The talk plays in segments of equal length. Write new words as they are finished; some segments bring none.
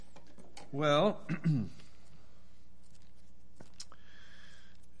Well,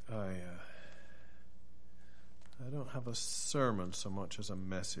 I don't have a sermon so much as a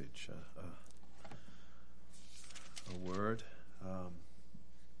message, a word.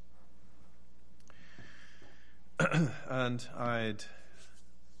 And I'd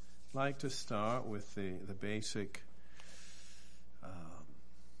like to start with the basic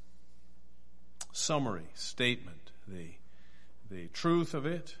summary statement, the truth of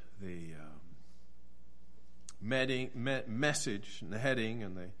it, the message and the heading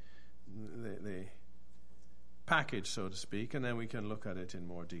and the package, so to speak, and then we can look at it in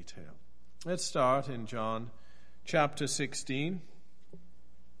more detail. Let's start in John chapter 16.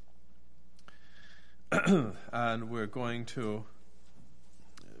 And we're going to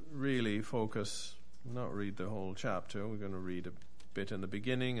really focus, not read the whole chapter, we're going to read a bit in the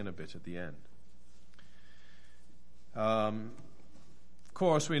beginning and a bit at the end. Of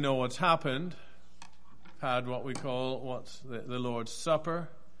course, we know what's happened. Had what we call the Lord's Supper.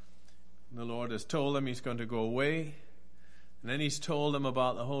 The Lord has told them he's going to go away. And then he's told them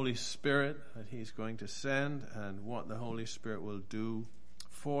about the Holy Spirit that he's going to send and what the Holy Spirit will do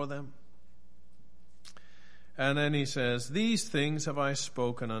for them. And then he says, "These things have I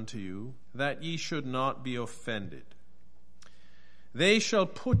spoken unto you, that ye should not be offended. They shall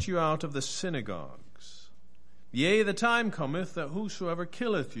put you out of the synagogues. Yea, the time cometh that whosoever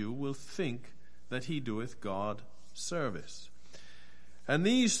killeth you will think that he doeth God service. And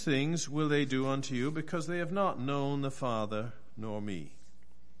these things will they do unto you, because they have not known the Father nor me.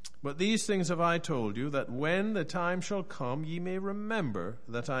 But these things have I told you, that when the time shall come, ye may remember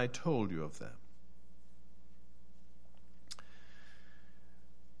that I told you of them."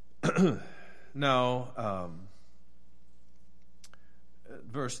 Now,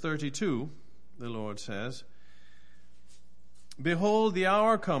 verse 32, the Lord says, "Behold, the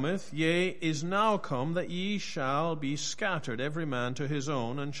hour cometh, yea, is now come, that ye shall be scattered, every man to his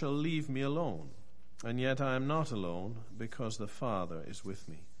own, and shall leave me alone. And yet I am not alone, because the Father is with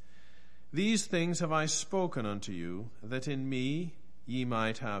me. These things have I spoken unto you, that in me ye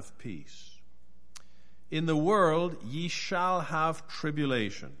might have peace. In the world ye shall have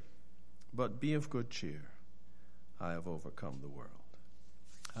tribulation, but be of good cheer. I have overcome the world."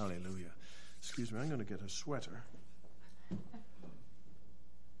 Hallelujah. Excuse me, I'm going to get a sweater.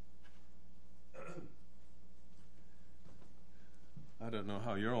 I don't know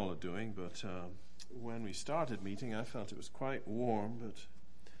how you're all doing, but when we started meeting, I felt it was quite warm, but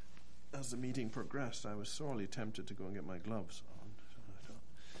as the meeting progressed, I was sorely tempted to go and get my gloves on. So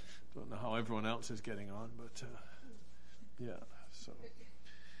I don't know how everyone else is getting on, but yeah, so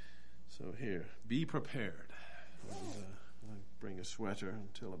here, be prepared. And, I'll bring a sweater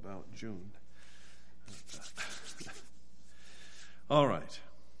until about June. All right.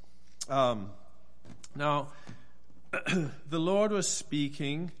 Now, the Lord was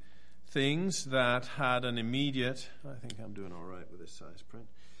speaking things that had an immediate, I think I'm doing all right with this size print.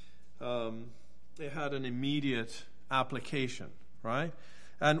 They had an immediate application, right?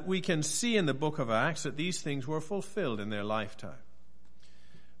 And we can see in the book of Acts that these things were fulfilled in their lifetime.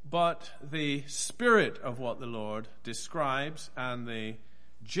 But the spirit of what the Lord describes and the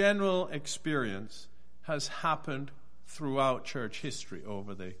general experience has happened throughout church history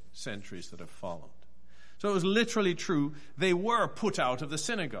over the centuries that have followed. So it was literally true. They were put out of the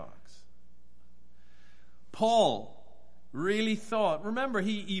synagogues. Paul really thought, remember,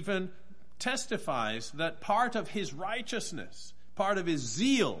 he even testifies that part of his righteousness, part of his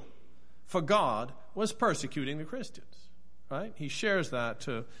zeal for God was persecuting the Christians. Right? He shares that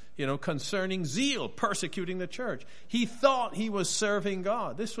concerning zeal, persecuting the church. He thought he was serving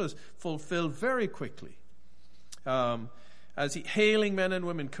God. This was fulfilled very quickly. As hailing men and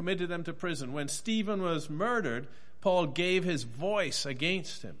women, committed them to prison. When Stephen was murdered, Paul gave his voice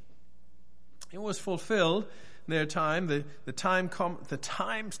against him. It was fulfilled in their time. The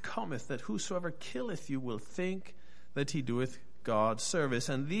times cometh that whosoever killeth you will think that he doeth God service.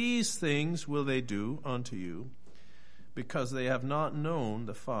 And these things will they do unto you, because they have not known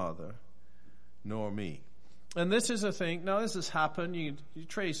the Father nor me. And this is a thing, now this has happened, you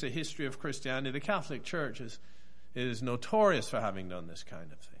trace the history of Christianity. The Catholic Church is notorious for having done this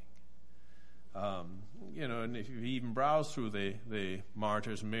kind of thing. And if you even browse through the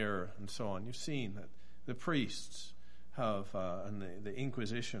Martyr's Mirror and so on, you've seen that the priests have, and the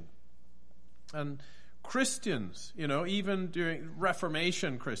Inquisition. And Christians, even during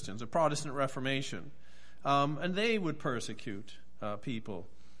Reformation Christians, the Protestant Reformation, and they would persecute people.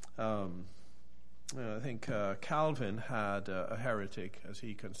 I think Calvin had a heretic, as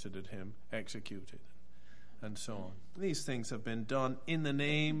he considered him, executed. and so on. These things have been done in the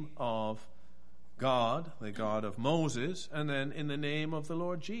name of God, the God of Moses, and then in the name of the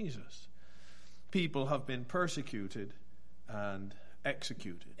Lord Jesus. People have been persecuted and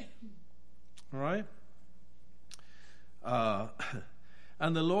executed. All right?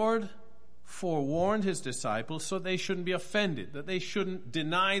 And the Lord forewarned his disciples so they shouldn't be offended, that they shouldn't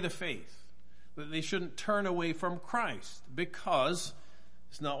deny the faith, that they shouldn't turn away from Christ, because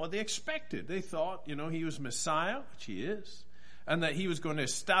it's not what they expected. They thought, he was Messiah, which he is, and that he was going to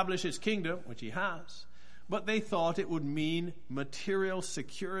establish his kingdom, which he has. But they thought it would mean material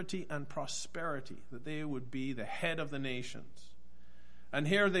security and prosperity, that they would be the head of the nations. And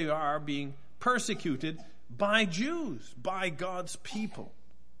here they are being persecuted by Jews, by God's people.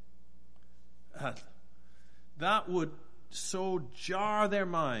 That would so jar their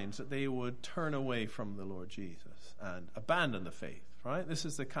minds that they would turn away from the Lord Jesus and abandon the faith, right? This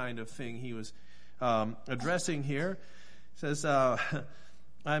is the kind of thing he was addressing here. He says,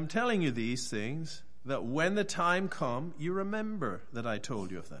 I'm telling you these things, that when the time come, you remember that I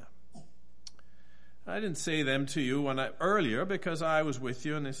told you of them. I didn't say them to you earlier because I was with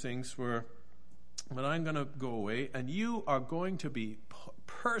you and these things were, but I'm going to go away, and you are going to be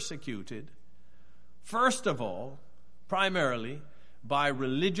persecuted, first of all, primarily, by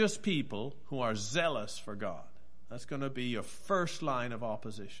religious people who are zealous for God. That's going to be your first line of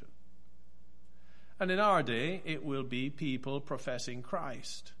opposition. And in our day, it will be people professing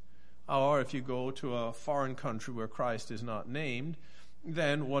Christ. Or if you go to a foreign country where Christ is not named,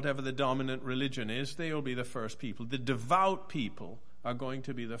 then whatever the dominant religion is, they will be the first people. The devout people are going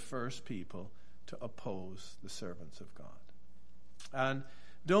to be the first people to oppose the servants of God. And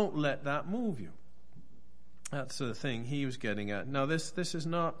don't let that move you. That's the thing he was getting at. Now, this is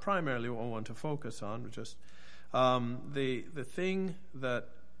not primarily what I want to focus on, but just the thing that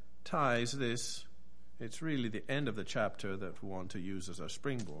ties this, it's really the end of the chapter that we want to use as our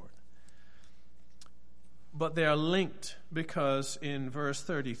springboard. But they are linked because in verse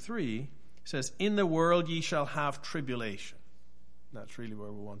 33, it says, in the world ye shall have tribulation. That's really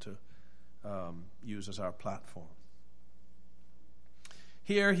where we want to use as our platform.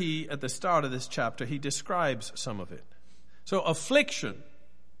 Here at the start of this chapter, he describes some of it. So affliction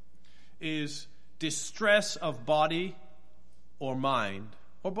is distress of body or mind,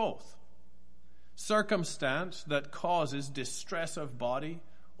 or both. Circumstance that causes distress of body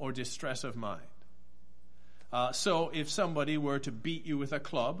or distress of mind. So if somebody were to beat you with a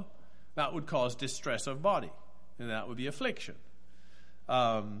club, that would cause distress of body, and that would be affliction.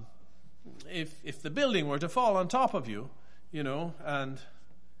 If the building were to fall on top of you, and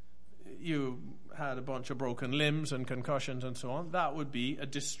you had a bunch of broken limbs and concussions and so on, that would be a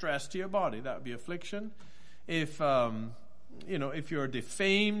distress to your body. That would be affliction. If you're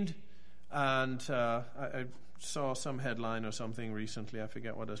defamed, and I saw some headline or something recently, I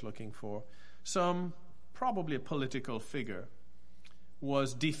forget what I was looking for, probably a political figure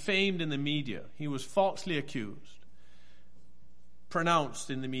was defamed in the media. He was falsely accused, pronounced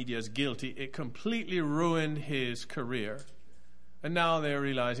in the media as guilty. It completely ruined his career. And now they're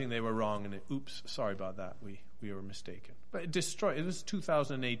realizing they were wrong, and oops, sorry about that, we were mistaken. But it was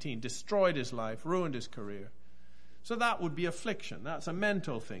 2018, destroyed his life, ruined his career. So that would be affliction. That's a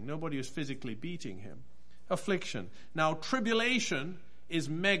mental thing. Nobody was physically beating him. Affliction. Now, tribulation is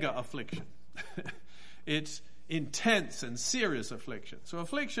mega affliction. It's intense and serious affliction. So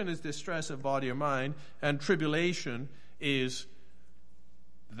affliction is distress of body or mind, and tribulation is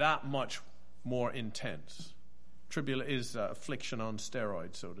that much more intense. Is affliction on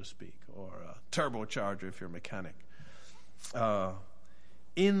steroids, so to speak, or a turbocharger if you're a mechanic.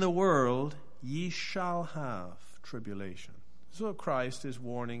 In the world ye shall have tribulation. So Christ is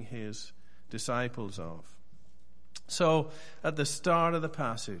warning his disciples of. So at the start of the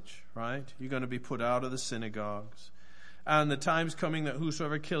passage, right, you're going to be put out of the synagogues. And the time's coming that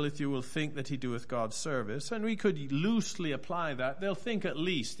whosoever killeth you will think that he doeth God's service. And we could loosely apply that. They'll think at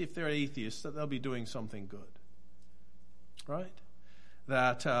least, if they're atheists, that they'll be doing something good. Right?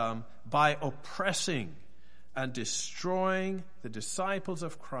 That by oppressing and destroying the disciples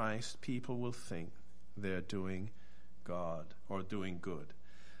of Christ, people will think they're doing God or doing good.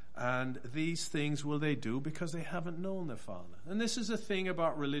 And these things will they do because they haven't known the Father. And this is the thing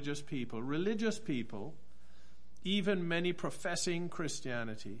about religious people. Religious people, even many professing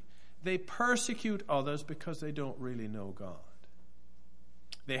Christianity, they persecute others because they don't really know God.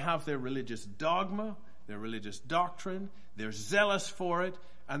 They have their religious dogma, their religious doctrine, they're zealous for it,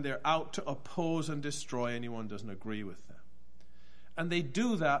 and they're out to oppose and destroy anyone who doesn't agree with them. And they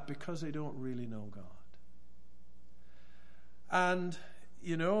do that because they don't really know God. And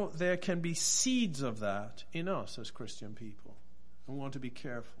there can be seeds of that in us as Christian people. And we want to be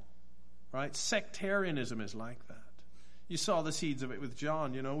careful, right? Sectarianism is like that. You saw the seeds of it with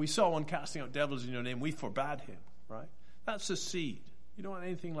John, We saw one casting out devils in your name. We forbade him, right? That's a seed. You don't want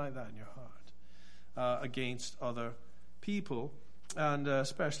anything like that in your heart against other people, and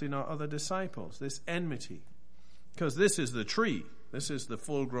especially not other disciples. This enmity. Because this is the tree. This is the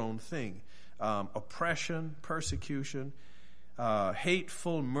full-grown thing. Oppression, persecution,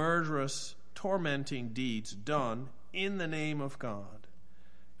 hateful, murderous, tormenting deeds done in the name of God.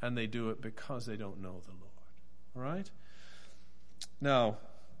 And they do it because they don't know the Lord. All right? Now,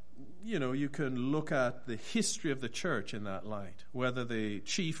 you can look at the history of the church in that light. Whether the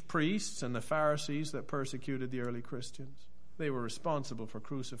chief priests and the Pharisees that persecuted the early Christians, they were responsible for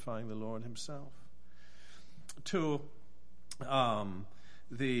crucifying the Lord himself. To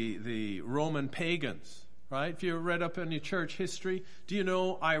the Roman pagans, right? If you read up in your church history, do you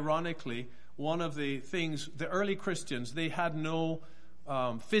know, ironically, one of the things, the early Christians, they had no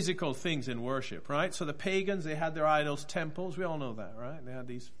physical things in worship, right? So the pagans, they had their idols, temples. We all know that, right? They had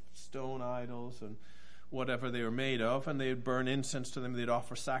these stone idols and whatever they were made of, and they would burn incense to them. They'd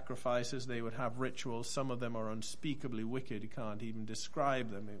offer sacrifices. They would have rituals. Some of them are unspeakably wicked. You can't even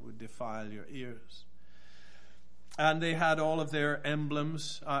describe them. It would defile your ears. And they had all of their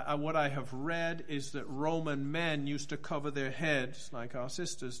emblems. What I have read is that Roman men used to cover their heads, like our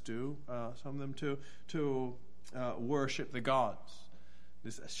sisters do, some of them to worship the gods.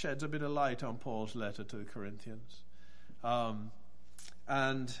 This sheds a bit of light on Paul's letter to the Corinthians.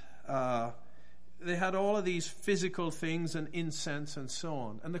 They had all of these physical things and incense and so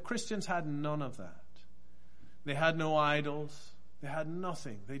on. And the Christians had none of that. They had no idols. They had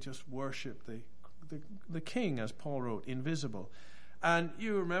nothing. They just worshipped the king, as Paul wrote, invisible. And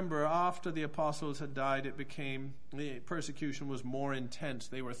you remember, after the apostles had died, the persecution was more intense.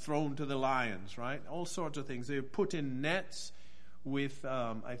 They were thrown to the lions, right? All sorts of things. They were put in nets with,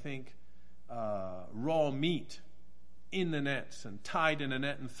 raw meat in the nets and tied in a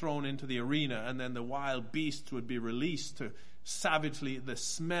net and thrown into the arena. And then the wild beasts would be released to savagely, the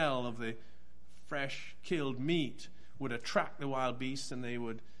smell of the fresh killed meat would attract the wild beasts, and they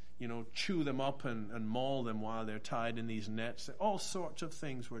would chew them up and maul them while they're tied in these nets. All sorts of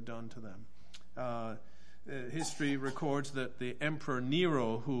things were done to them. History records that the Emperor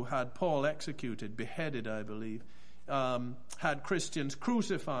Nero, who had Paul executed, beheaded, I believe, had Christians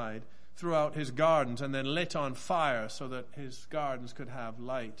crucified throughout his gardens and then lit on fire so that his gardens could have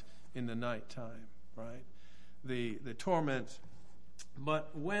light in the nighttime, right? The torment.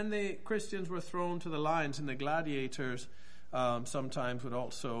 But when the Christians were thrown to the lions, and the gladiators sometimes would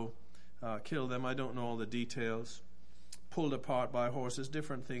also kill them. I don't know all the details. Pulled apart by horses,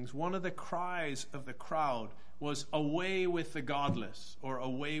 different things. One of the cries of the crowd was, "Away with the godless," or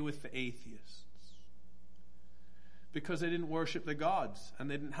 "Away with the atheists." Because they didn't worship the gods, and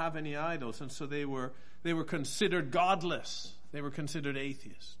they didn't have any idols, and so they were considered godless. They were considered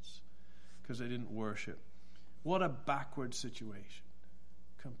atheists because they didn't worship. What a backward situation.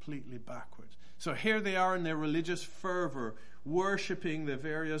 Completely backwards. So here they are in their religious fervor, worshiping the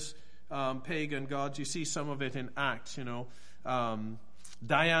various pagan gods. You see some of it in Acts,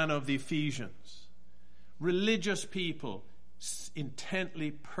 Diana of the Ephesians. Religious people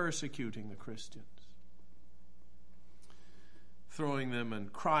intently persecuting the Christians, throwing them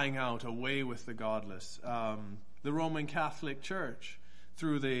and crying out, "Away with the godless." The Roman Catholic Church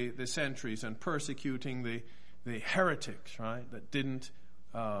through the centuries, and persecuting the heretics, right, that didn't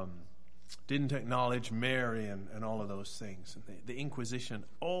acknowledge Mary and all of those things. And the Inquisition,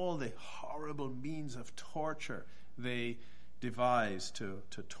 all the horrible means of torture they devised to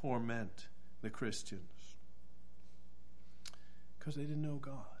torment the Christians. Because they didn't know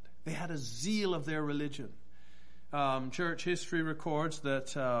God. They had a zeal of their religion. Church history records that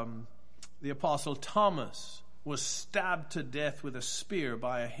the Apostle Thomas was stabbed to death with a spear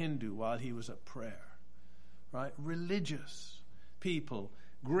by a Hindu while he was at prayer. Right? Religious people,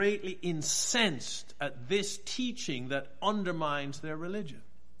 greatly incensed at this teaching that undermines their religion.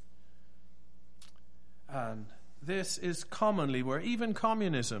 And this is commonly where even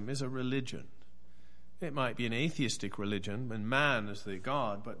communism is a religion. It might be an atheistic religion, and man is the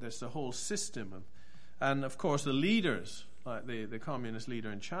God, but there's the whole system. And of course the leaders, like the communist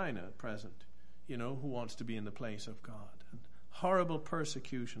leader in China at present, who wants to be in the place of God. And horrible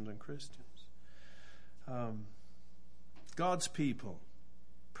persecutions on Christians. God's people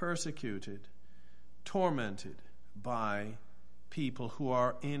persecuted, tormented by people who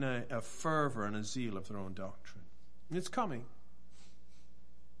are in a fervor and a zeal of their own doctrine. And it's coming.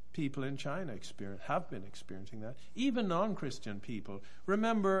 People in China have been experiencing that. Even non-Christian people.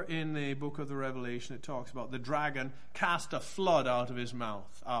 Remember in the book of the Revelation, it talks about the dragon cast a flood out of his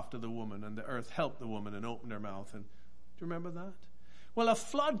mouth after the woman, and the earth helped the woman and opened her mouth. And do you remember that? Well, a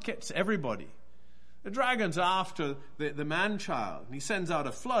flood gets everybody. The dragon's after the man-child, and he sends out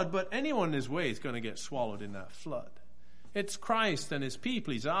a flood, but anyone in his way is going to get swallowed in that flood. It's Christ and his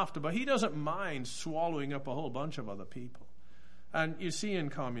people he's after, but he doesn't mind swallowing up a whole bunch of other people. And you see in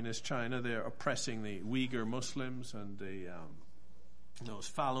communist China, they're oppressing the Uyghur Muslims and those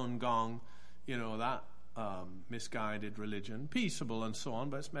Falun Gong, that misguided religion, peaceable and so on,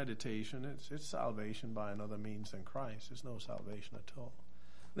 but it's meditation, it's salvation by another means than Christ. There's no salvation at all.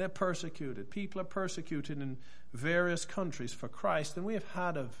 They're persecuted. People are persecuted in various countries for Christ, and we have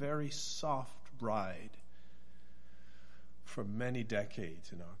had a very soft ride for many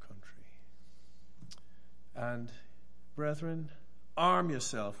decades in our country. And, brethren, arm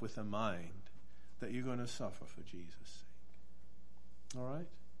yourself with a mind that you're going to suffer for Jesus' sake. All right?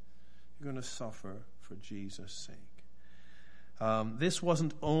 You're going to suffer for Jesus' sake. This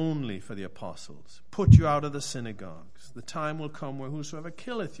wasn't only for the apostles. Put you out of the synagogues. The time will come where whosoever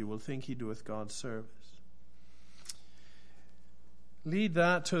killeth you will think he doeth God's service. Lead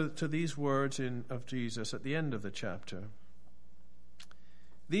that to these words of Jesus at the end of the chapter.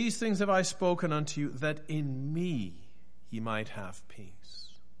 These things have I spoken unto you, that in me ye might have peace.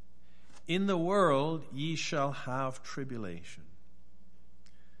 In the world ye shall have tribulation.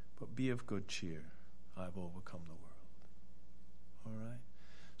 But be of good cheer. I have overcome the world. All right?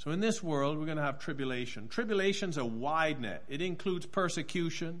 So in this world, we're going to have tribulation. Tribulation's a wide net. It includes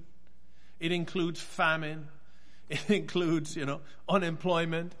persecution. It includes famine. It includes,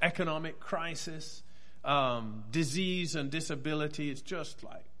 unemployment, economic crisis, disease and disability. It's just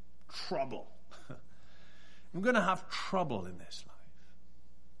like trouble. We're going to have trouble in this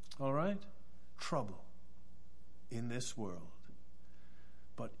life. All right? Trouble in this world.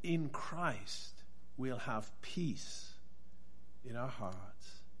 But in Christ, we'll have peace in our hearts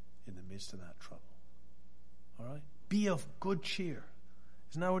in the midst of that trouble. All right? Be of good cheer.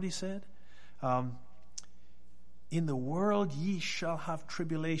 Isn't that what he said? In the world ye shall have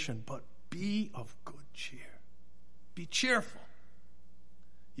tribulation, but be of good cheer. Be cheerful.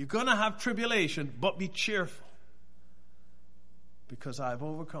 You're going to have tribulation, but be cheerful. Because I've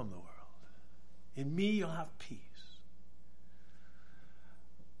overcome the world. In me you'll have peace.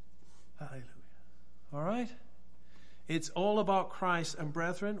 Hallelujah. All right? It's all about Christ. And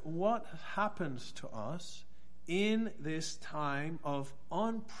brethren, what happens to us in this time of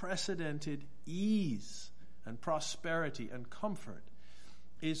unprecedented ease and prosperity and comfort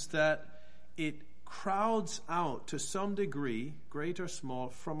is that it crowds out to some degree, great or small,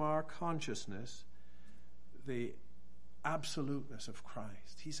 from our consciousness the absoluteness of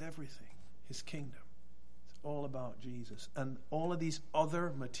Christ. He's everything. His kingdom. It's all about Jesus. And all of these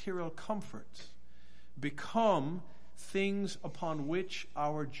other material comforts become things upon which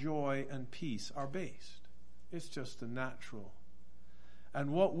our joy and peace are based. It's just the natural.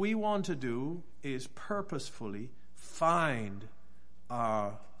 And what we want to do is purposefully find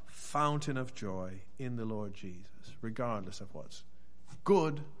our fountain of joy in the Lord Jesus, regardless of what's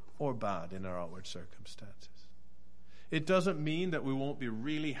good or bad in our outward circumstances. It doesn't mean that we won't be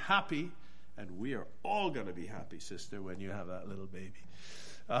really happy, and we are all going to be happy, sister, when you have that little baby.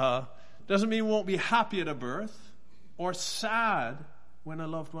 Doesn't mean we won't be happy at a birth or sad when a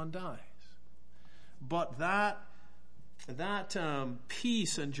loved one dies. But that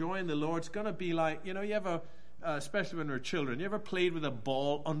peace and joy in the Lord is going to be like, you ever, especially when we're children, you ever played with a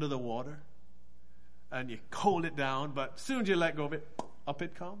ball under the water? And you hold it down, but as soon as you let go of it, up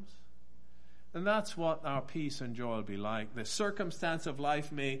it comes. And that's what our peace and joy will be like. The circumstance of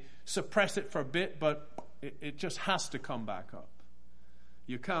life may suppress it for a bit, but it just has to come back up.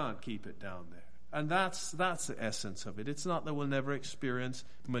 You can't keep it down there. And that's the essence of it. It's not that we'll never experience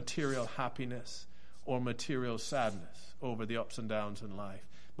material happiness or material sadness over the ups and downs in life.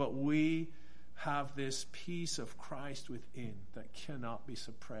 But we have this peace of Christ within that cannot be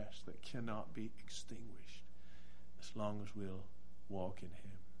suppressed, that cannot be extinguished, as long as we'll walk in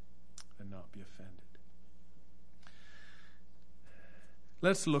Him and not be offended.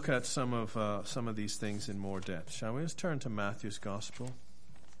 Let's look at some of these things in more depth, shall we? Let's turn to Matthew's Gospel.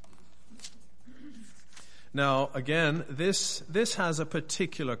 Now, again, this has a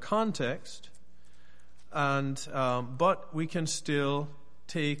particular context, and but we can still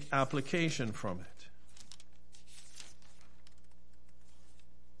take application from it.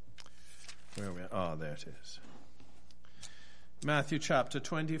 Where are we? Oh, there it is. Matthew chapter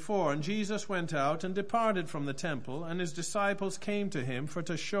 24. And Jesus went out and departed from the temple, and his disciples came to him for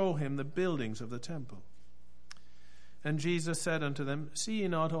to show him the buildings of the temple. And Jesus said unto them, See ye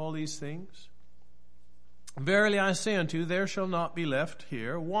not all these things? Verily I say unto you, there shall not be left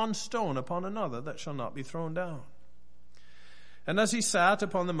here one stone upon another that shall not be thrown down. And as he sat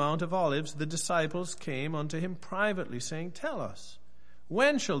upon the Mount of Olives, the disciples came unto him privately, saying, Tell us,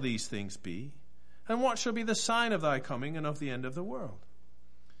 when shall these things be? And what shall be the sign of thy coming and of the end of the world?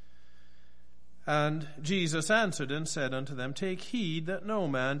 And Jesus answered and said unto them, Take heed that no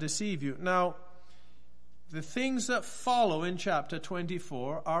man deceive you. Now, the things that follow in chapter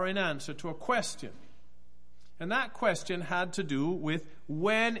 24 are in answer to a question. And that question had to do with,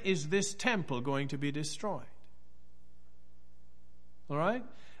 when is this temple going to be destroyed? All right?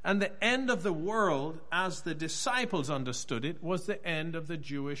 And the end of the world, as the disciples understood it, was the end of the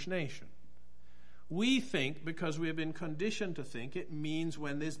Jewish nation. We think, because we have been conditioned to think, it means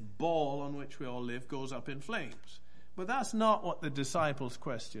when this ball on which we all live goes up in flames. But that's not what the disciples'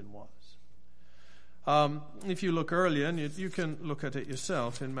 question was. If you look earlier, and you can look at it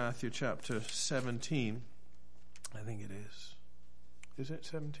yourself in Matthew chapter 17. I think it is. Is it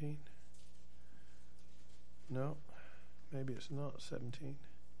 17? No, maybe it's not 17.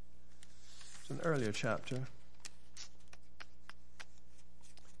 It's an earlier chapter.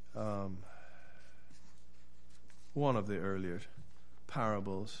 One of the earlier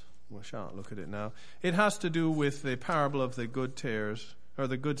parables. We shan't look at it now. It has to do with the parable of the good tares, or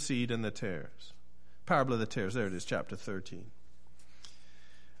the good seed and the tares. Parable of the tares. There it is, chapter 13.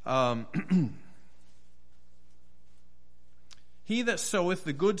 He that soweth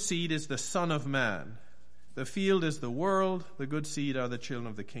the good seed is the Son of Man. The field is the world. The good seed are the children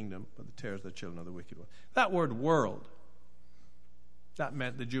of the kingdom, but the tares are the children of the wicked one. That word world, that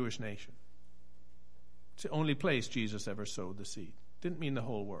meant the Jewish nation. It's the only place Jesus ever sowed the seed. Didn't mean the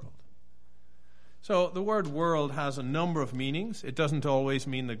whole world. So the word world has a number of meanings. It doesn't always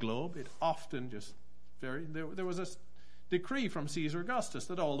mean the globe. It often just there was a decree from Caesar Augustus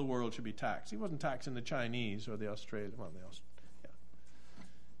that all the world should be taxed. He wasn't taxing the Chinese or the Australians. Well,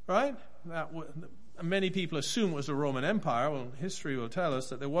 right? Many people assume it was the Roman Empire. Well, history will tell us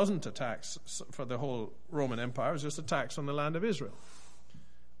that there wasn't a tax for the whole Roman Empire. It was just a tax on the land of Israel.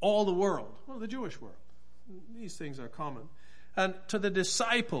 All the world. Well, the Jewish world. These things are common. And to the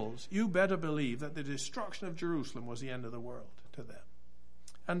disciples, you better believe that the destruction of Jerusalem was the end of the world to them.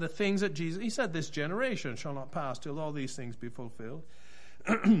 And the things that Jesus, he said, this generation shall not pass till all these things be fulfilled.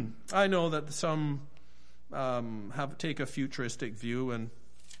 I know that some take a futuristic view, and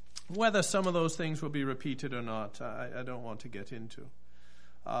whether some of those things will be repeated or not, I don't want to get into.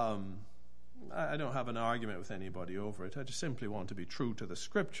 I don't have an argument with anybody over it. I just simply want to be true to the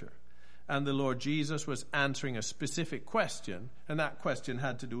Scripture. And the Lord Jesus was answering a specific question, and that question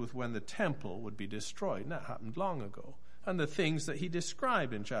had to do with when the temple would be destroyed. And that happened long ago. And the things that he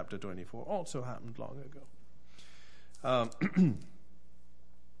described in chapter 24 also happened long ago.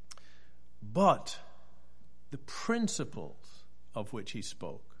 But the principles of which he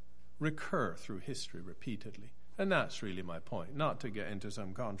spoke recur through history repeatedly. And that's really my point, not to get into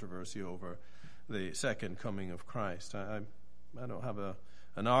some controversy over the second coming of Christ. I don't have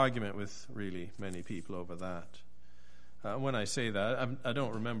an argument with really many people over that. When I say that, I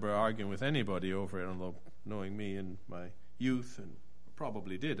don't remember arguing with anybody over it, although knowing me in my youth, and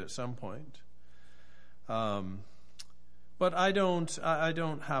probably did at some point. But I don't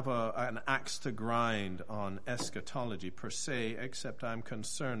have an axe to grind on eschatology per se, except I'm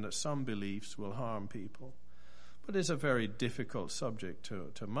concerned that some beliefs will harm people. But it's a very difficult subject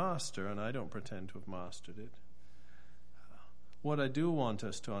to master, and I don't pretend to have mastered it. What I do want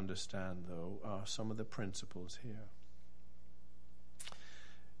us to understand, though, are some of the principles here.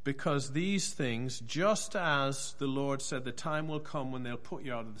 Because these things, just as the Lord said, the time will come when they'll put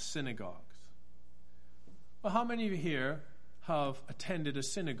you out of the synagogues. Well, how many of you here have attended a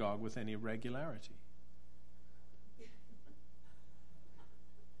synagogue with any regularity?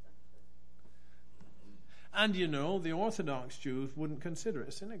 And you know, the Orthodox Jews wouldn't consider it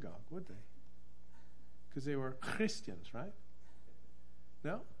a synagogue, would they? Because they were Christians, right?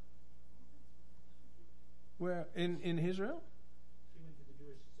 No? Where? In Israel? She went to the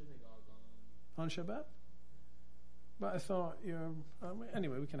Jewish synagogue on Shabbat? But I thought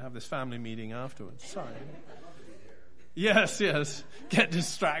anyway, we can have this family meeting afterwards. Sorry. Yes. Get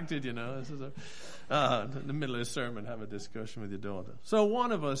distracted, you know. This is in the middle of a sermon, have a discussion with your daughter. So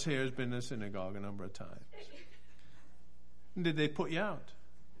one of us here has been in a synagogue a number of times. Did they put you out?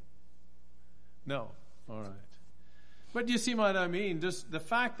 No. All right. But do you see what I mean? Just the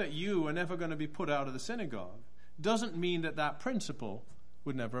fact that you are never going to be put out of the synagogue doesn't mean that that principle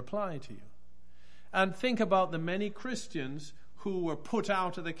would never apply to you. And think about the many Christians who were put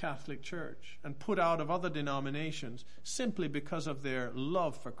out of the Catholic Church and put out of other denominations simply because of their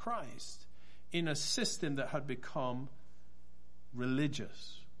love for Christ in a system that had become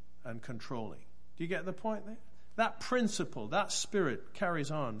religious and controlling. Do you get the point there? That principle, that spirit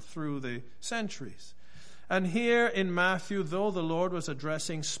carries on through the centuries. And here in Matthew, though the Lord was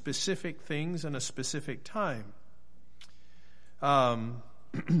addressing specific things in a specific time,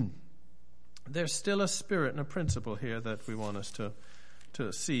 there's still a spirit and a principle here that we want us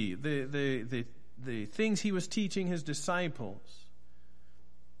to see. The things he was teaching his disciples,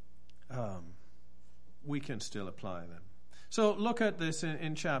 we can still apply them. So look at this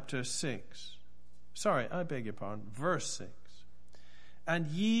in chapter 6. Sorry, I beg your pardon. Verse 6. And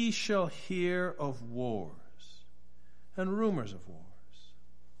ye shall hear of wars and rumors of wars.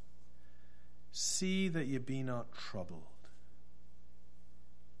 See that ye be not troubled.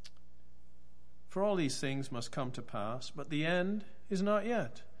 For all these things must come to pass, but the end is not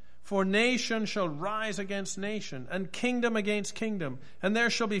yet. For nation shall rise against nation, and kingdom against kingdom, and there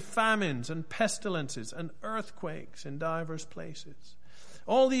shall be famines and pestilences and earthquakes in divers places.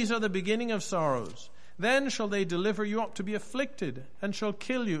 All these are the beginning of sorrows. Then shall they deliver you up to be afflicted, and shall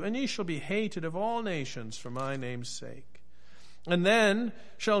kill you, and ye shall be hated of all nations for my name's sake. And then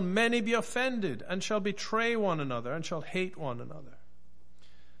shall many be offended, and shall betray one another, and shall hate one another.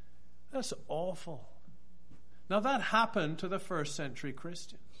 That's awful. Now that happened to the first century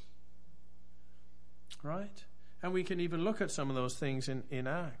Christians. Right? And we can even look at some of those things in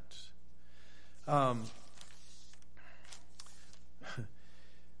Acts.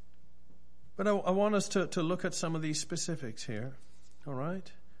 But I want us to look at some of these specifics here. All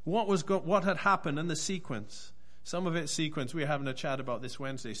right? What had happened in the sequence? Some of it's sequence. We're having a chat about this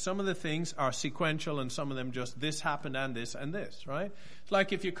Wednesday. Some of the things are sequential, and some of them just this happened and this, right? It's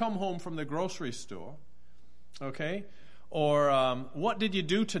like if you come home from the grocery store, okay? Or what did you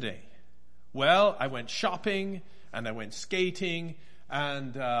do today? Well, I went shopping, and I went skating,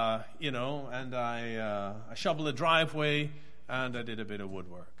 and I shoveled a driveway, and I did a bit of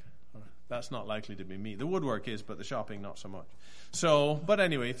woodwork. That's not likely to be me. The woodwork is, but the shopping not so much. So, but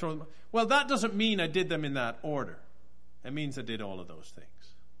anyway, well, that doesn't mean I did them in that order. It means I did all of those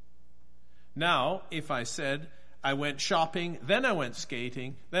things. Now, if I said I went shopping, then I went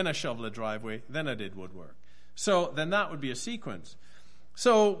skating, then I shoveled a driveway, then I did woodwork. So then that would be a sequence.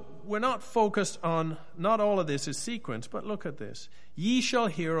 So we're not focused on, not all of this is sequence, but look at this. Ye shall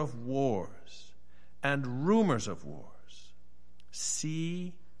hear of wars and rumors of wars.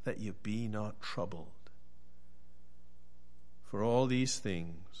 See that ye be not troubled. For all these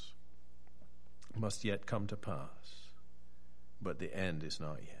things must yet come to pass, but the end is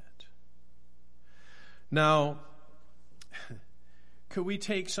not yet. Now, could we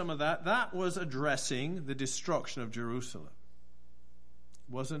take some of that? That was addressing the destruction of Jerusalem.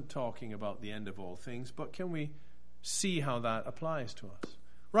 It wasn't talking about the end of all things, but can we see how that applies to us?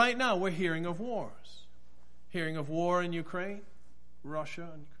 Right now, we're hearing of wars. Hearing of war in Ukraine, Russia,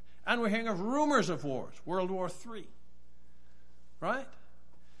 and we're hearing of rumors of wars, World War III. Right?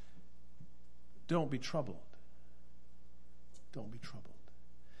 Don't be troubled. Don't be troubled.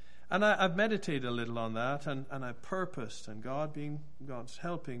 And I've meditated a little on that, and I purposed, and God's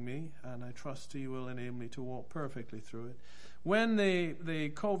helping me, and I trust He will enable me to walk perfectly through it. When the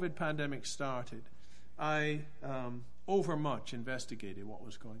COVID pandemic started, I overmuch investigated what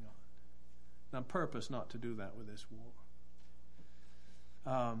was going on. And I purposed not to do that with this war.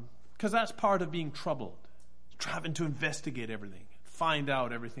 Because that's part of being troubled. Having to investigate everything, find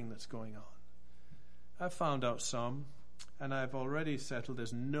out everything that's going on. I've found out some, and I've already settled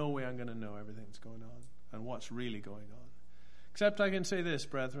there's no way I'm going to know everything that's going on and what's really going on. Except I can say this,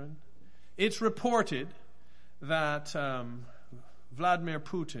 brethren. It's reported that Vladimir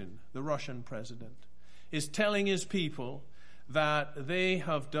Putin, the Russian president, is telling his people that they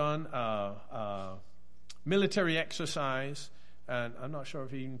have done a military exercise, and I'm not sure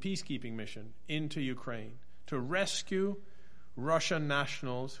if even peacekeeping mission, into Ukraine to rescue Russian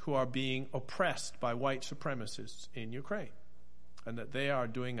nationals who are being oppressed by white supremacists in Ukraine, and that they are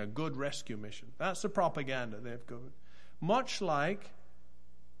doing a good rescue mission. That's the propaganda they've given. Much like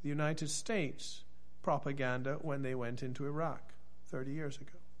the United States propaganda when they went into Iraq 30 years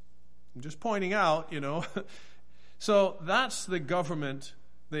ago. I'm just pointing out, So that's the government,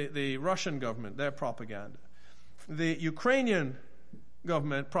 the Russian government, their propaganda. The Ukrainian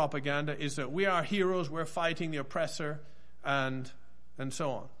government propaganda is that we are heroes, we're fighting the oppressor, and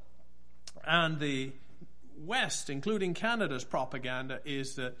so on. And the West, including Canada's propaganda,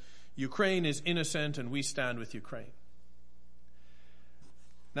 is that Ukraine is innocent and we stand with Ukraine.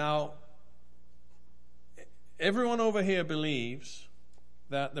 Now, everyone over here believes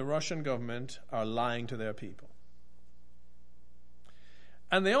that the Russian government are lying to their people.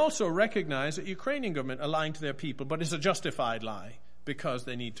 And they also recognize that Ukrainian government are lying to their people, but it's a justified lie because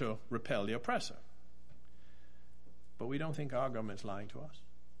they need to repel the oppressor. But we don't think our government's lying to us.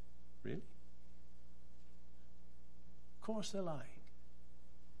 Really? Of course they're lying.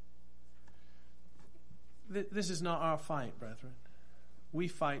 This is not our fight, brethren. We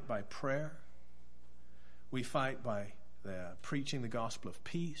fight by prayer. We fight by preaching the gospel of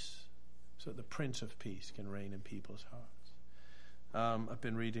peace so that the Prince of Peace can reign in people's hearts. I've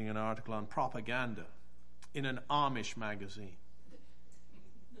been reading an article on propaganda in an Amish magazine.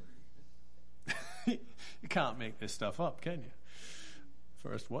 You can't make this stuff up, can you?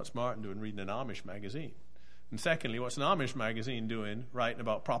 First, what's Martin doing reading an Amish magazine? And secondly, what's an Amish magazine doing writing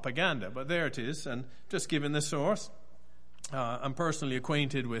about propaganda? But there it is, and just given the source. I'm personally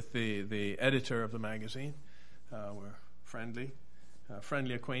acquainted with the editor of the magazine. We're friendly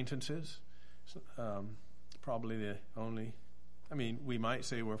acquaintances. Probably the only, we might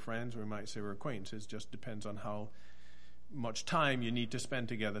say we're friends, we might say we're acquaintances. Just depends on how much time you need to spend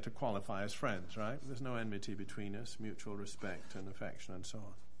together to qualify as friends, right? There's no enmity between us, mutual respect and affection and so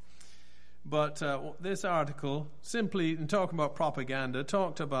on. But this article, simply in talking about propaganda,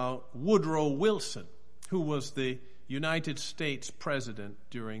 talked about Woodrow Wilson, who was the United States president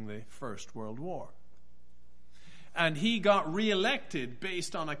during the First World War. And he got reelected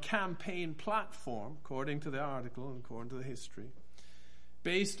based on a campaign platform, according to the article and according to the history,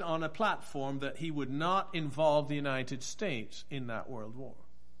 based on a platform that he would not involve the United States in that World War.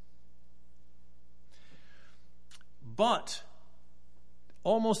 But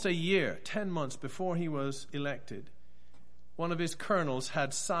almost a year, 10 months before he was elected, one of his colonels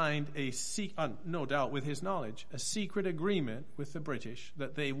had signed no doubt with his knowledge, a secret agreement with the British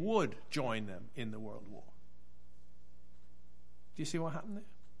that they would join them in the World War. Do you see what happened there?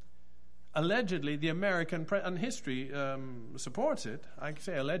 Allegedly, the American and history supports it. I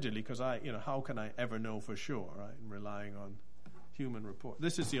say allegedly because how can I ever know for sure, right? I'm relying on human report.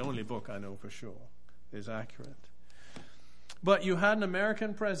 This is the only book I know for sure is accurate. But you had an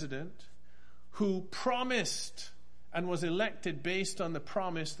American president who promised and was elected based on the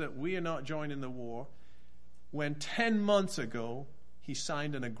promise that we are not joining the war, when 10 months ago he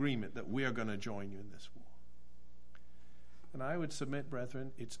signed an agreement that we are going to join you in this war. And I would submit,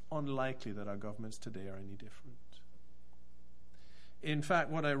 brethren, it's unlikely that our governments today are any different. In fact,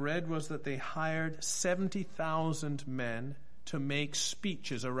 what I read was that they hired 70,000 men to make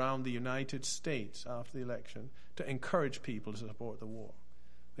speeches around the United States after the election to encourage people to support the war.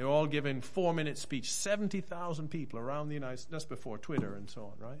 They were all given 4-minute speech, 70,000 people around the United States, that's before Twitter and so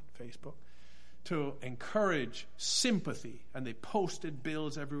on, right? Facebook, to encourage sympathy. And they posted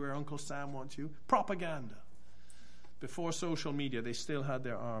bills everywhere, Uncle Sam wants you. Propaganda. Before social media, they still had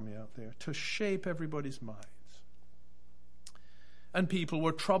their army out there to shape everybody's minds. And people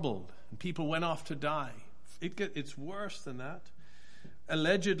were troubled, and people went off to die. It's worse than that.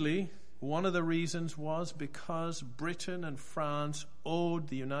 Allegedly, one of the reasons was because Britain and France owed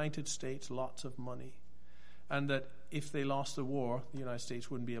the United States lots of money, and that if they lost the war, the United States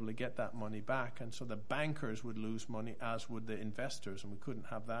wouldn't be able to get that money back, and so the bankers would lose money, as would the investors, and we couldn't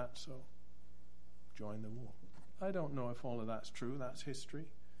have that, so join the war. I don't know if all of that's true. That's history.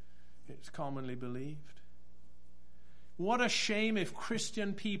 It's commonly believed. What a shame if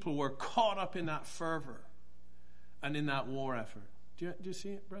Christian people were caught up in that fervor and in that war effort. Do you see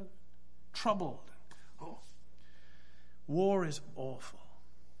it, brother? Troubled. Oh, war is awful.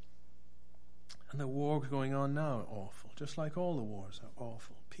 And the war going on now are awful. Just like all the wars are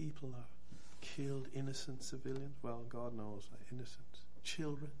awful. People are killed, innocent civilians. Well, God knows, innocent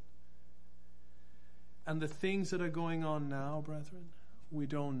children. And the things that are going on now, brethren, we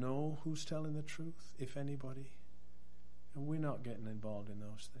don't know who's telling the truth, if anybody. And we're not getting involved in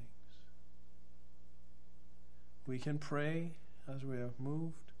those things. We can pray as we are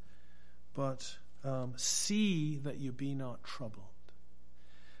moved, but see that you be not troubled.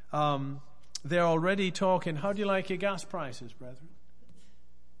 They're already talking, how do you like your gas prices, brethren?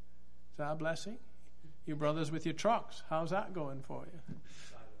 Is that a blessing? You brothers with your trucks, how's that going for you?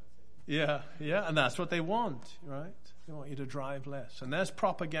 Yeah, and that's what they want, right? They want you to drive less. And there's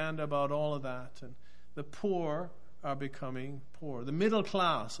propaganda about all of that. And the poor are becoming poor. The middle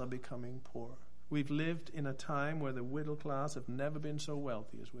class are becoming poor. We've lived in a time where the middle class have never been so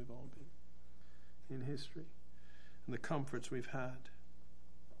wealthy as we've all been in history. And the comforts we've had.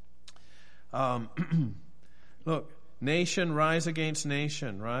 Look, nation rise against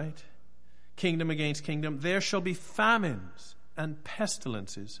nation, right? kingdom against kingdom. There shall be famines and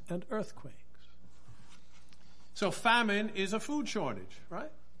pestilences and earthquakes. So famine is a food shortage,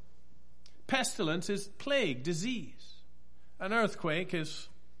 right? Pestilence is plague, disease. An earthquake is,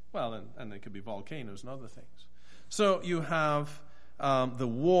 well, and it could be volcanoes and other things. So you have the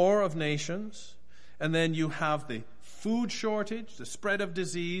war of nations, and then you have the food shortage, the spread of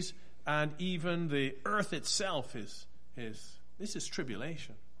disease, and even the earth itself this is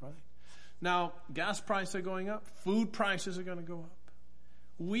tribulation, right? Now, gas prices are going up, food prices are going to go up.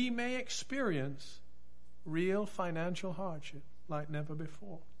 We may experience real financial hardship like never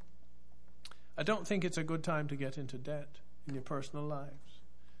before. I don't think it's a good time to get into debt in your personal lives.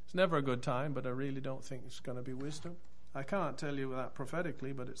 It's never a good time, but I really don't think it's going to be wisdom. I can't tell you that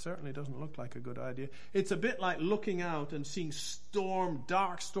prophetically, but it certainly doesn't look like a good idea. It's a bit like looking out and seeing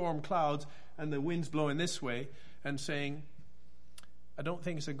dark storm clouds, and the wind's blowing this way, and saying, I don't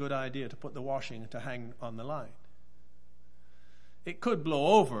think it's a good idea to put the washing to hang on the line. It could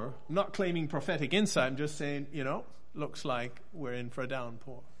blow over. I'm not claiming prophetic insight. I'm just saying, looks like we're in for a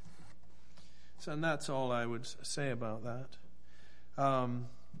downpour. So, and that's all I would say about that.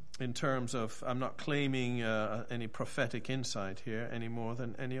 In terms of, I'm not claiming any prophetic insight here any more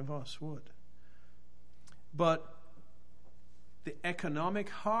than any of us would. But the economic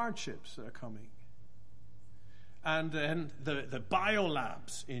hardships that are coming, and then the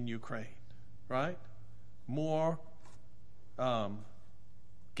biolabs in Ukraine, right? More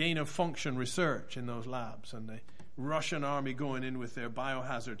gain of function research in those labs, and the Russian army going in with their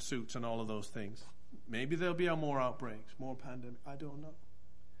biohazard suits and all of those things. Maybe there'll be more outbreaks, more pandemic. I don't know.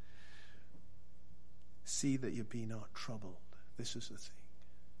 See that you be not troubled. This is the thing.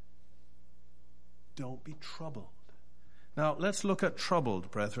 Don't be troubled. Now, let's look at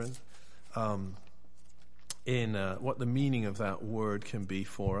troubled, brethren, in what the meaning of that word can be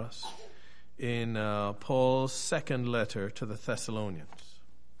for us in Paul's second letter to the Thessalonians.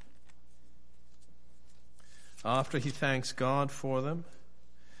 After he thanks God for them,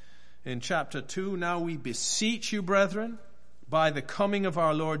 in chapter 2, now we beseech you, brethren, by the coming of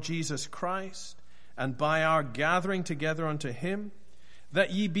our Lord Jesus Christ, and by our gathering together unto him,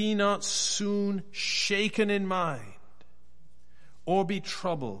 that ye be not soon shaken in mind, or be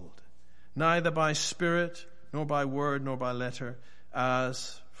troubled, neither by spirit, nor by word, nor by letter,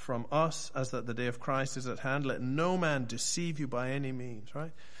 as from us, as that the day of Christ is at hand. Let no man deceive you by any means,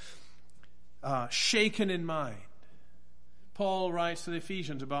 right? Shaken in mind. Paul writes to the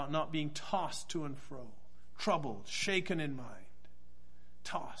Ephesians about not being tossed to and fro, troubled, shaken in mind,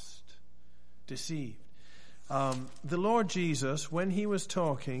 tossed, deceived. The Lord Jesus, when he was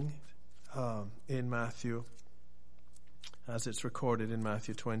talking in Matthew, as it's recorded in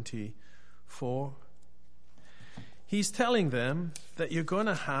Matthew 24, he's telling them that you're going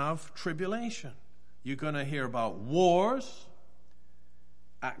to have tribulation. You're going to hear about wars,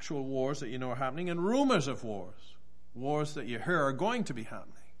 actual wars that you know are happening, and rumors of wars that you hear are going to be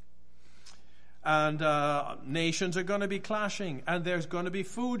happening. And nations are going to be clashing, and there's going to be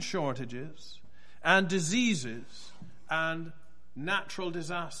food shortages, and diseases, and natural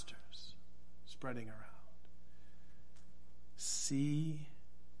disasters spreading around. See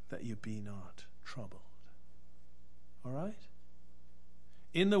that you be not troubled. All right?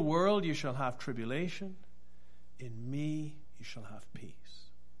 In the world you shall have tribulation. In me you shall have peace.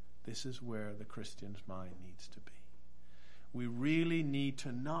 This is where the Christian's mind needs to be. We really need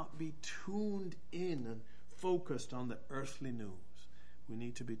to not be tuned in and focused on the earthly news. We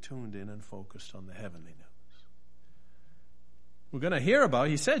need to be tuned in and focused on the heavenly news. We're going to hear about,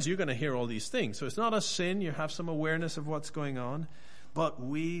 he says you're going to hear all these things. So it's not a sin. You have some awareness of what's going on. But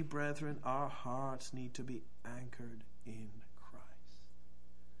we, brethren, our hearts need to be anchored in Christ.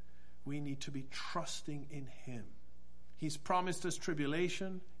 We need to be trusting in him. He's promised us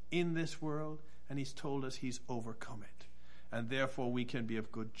tribulation in this world, and he's told us he's overcome it. And therefore we can be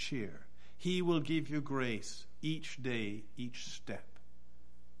of good cheer. He will give you grace each day, each step.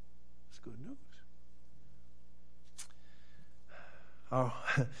 It's good news. Oh,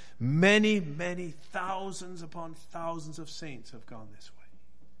 many, many thousands upon thousands of saints have gone this way.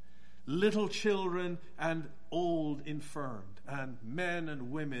 Little children and old infirmed, and men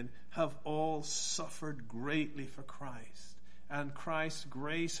and women have all suffered greatly for Christ. And Christ's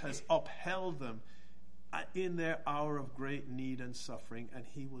grace has upheld them in their hour of great need and suffering, and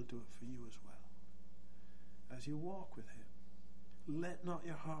he will do it for you as well. As you walk with him, let not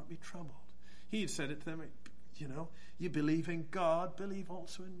your heart be troubled. He had said it to them, you believe in God, believe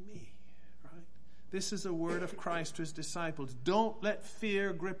also in me, right? This is a word of Christ to his disciples. Don't let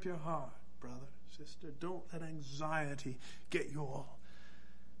fear grip your heart, brother, sister. Don't let anxiety get you all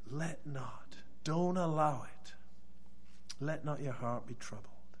Don't allow it. Let not your heart be troubled.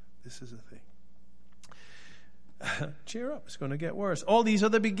 This is the thing. Cheer up, it's going to get worse. All these are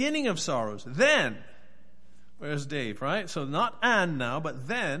the beginning of sorrows. Then, where's Dave, right? So not and now, but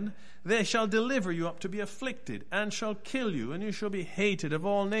then they shall deliver you up to be afflicted, and shall kill you, and you shall be hated of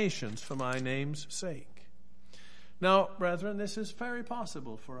all nations for my name's sake. Now, brethren, this is very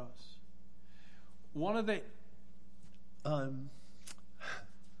possible for us. One of the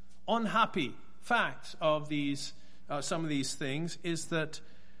unhappy facts of these, some of these things, is that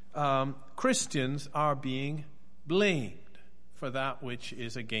Christians are being blamed for that which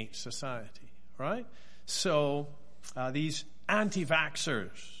is against society, right? So these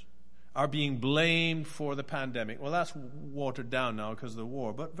anti-vaxxers are being blamed for the pandemic. Well, that's watered down now because of the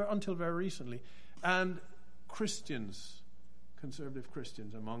war, but until very recently. And Christians, conservative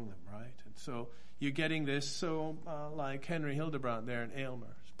Christians among them, right? And so you're getting this, like Henry Hildebrandt there in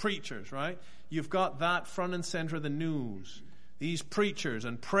Aylmer. Preachers, right? You've got that front and center of the news. These preachers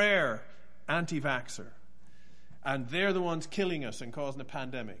and prayer, anti-vaxxer. And they're the ones killing us and causing a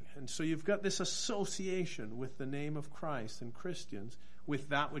pandemic. And so you've got this association with the name of Christ and Christians with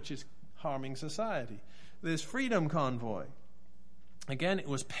that which is harming society. This Freedom Convoy, again, it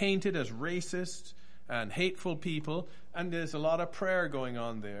was painted as racist and hateful people, and there's a lot of prayer going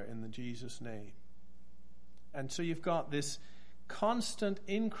on there in the Jesus name. And so you've got this constant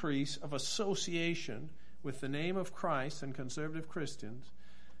increase of association with the name of Christ and conservative Christians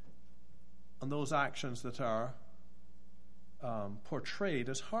and those actions that are portrayed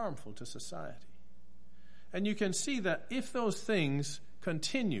as harmful to society. And you can see that if those things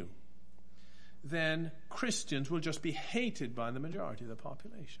continue, then Christians will just be hated by the majority of the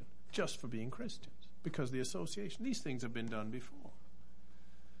population just for being Christians, because of the association. These things have been done before.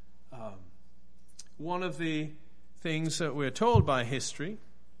 One of the things that we're told by history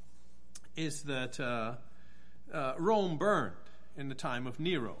is that Rome burned in the time of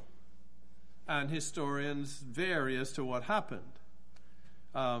Nero, and historians vary as to what happened.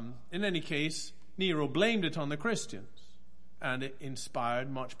 In any case, Nero blamed it on the Christians, and it inspired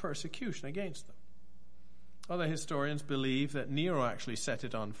much persecution against them. Other historians believe that Nero actually set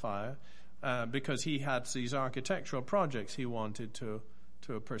it on fire because he had these architectural projects he wanted to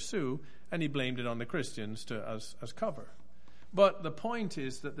pursue, and he blamed it on the Christians as cover. But the point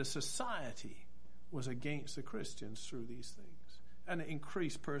is that the society was against the Christians through these things, and it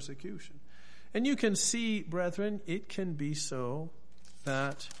increased persecution. And you can see, brethren, it can be so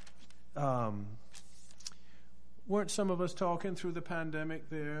that weren't some of us talking through the pandemic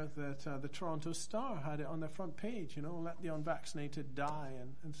there that the Toronto Star had it on their front page, let the unvaccinated die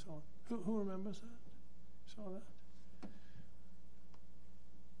and so on. Who remembers that? Saw that?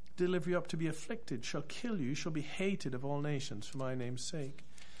 Deliver you up to be afflicted, shall kill you, shall be hated of all nations for my name's sake.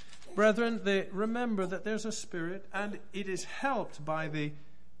 Brethren, remember that there's a spirit, and it is helped by the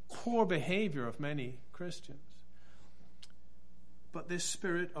poor behavior of many Christians. But this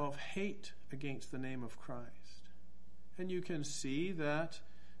spirit of hate against the name of Christ. And you can see that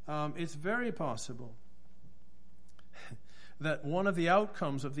it's very possible that one of the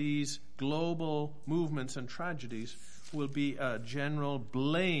outcomes of these global movements and tragedies will be a general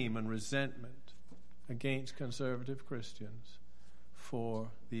blame and resentment against conservative Christians for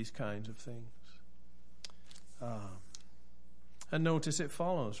these kinds of things. And notice it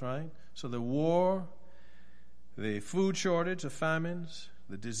follows, right? So the war, the food shortage, the famines,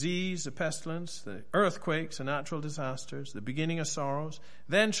 the disease, the pestilence, the earthquakes, the natural disasters, the beginning of sorrows.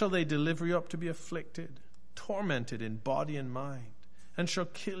 Then shall they deliver you up to be afflicted, tormented in body and mind, and shall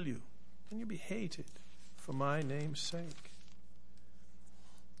kill you, and you'll be hated for my name's sake.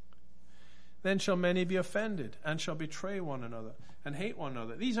 Then shall many be offended, and shall betray one another, and hate one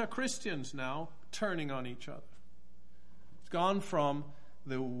another. These are Christians now turning on each other. It's gone from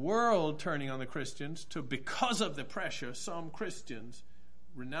the world turning on the Christians to, because of the pressure, some Christians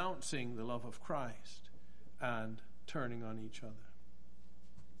renouncing the love of Christ and turning on each other.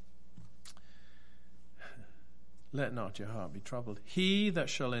 Let not your heart be troubled. He that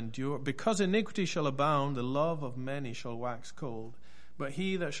shall endure, because iniquity shall abound, the love of many shall wax cold. But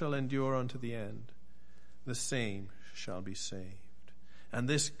he that shall endure unto the end, the same shall be saved. And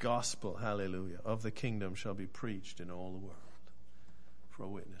this gospel, hallelujah, of the kingdom shall be preached in all the world for a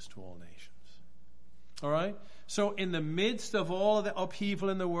witness to all nations. All right? So in the midst of all of the upheaval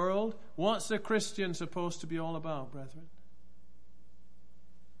in the world, what's the Christian supposed to be all about, brethren?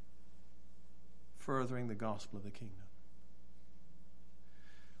 Furthering the gospel of the kingdom.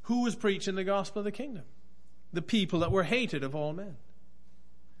 Who was preaching the gospel of the kingdom? The people that were hated of all men.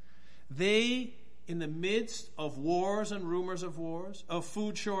 They in the midst of wars and rumors of wars, of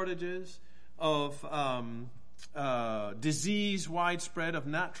food shortages, of disease widespread, of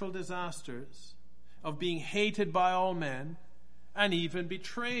natural disasters, of being hated by all men, and even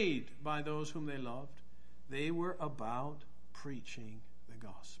betrayed by those whom they loved, they were about preaching the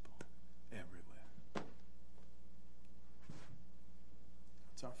gospel everywhere.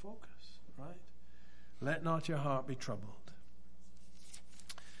 That's our focus, right? Let not your heart be troubled.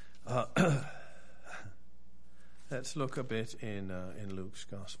 Let's look a bit in Luke's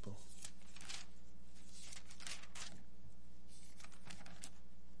gospel.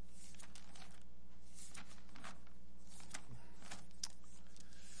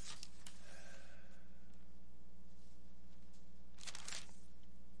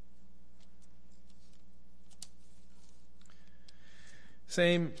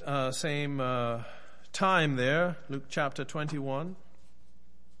 Same time there, Luke chapter 21.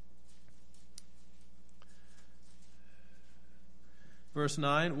 Verse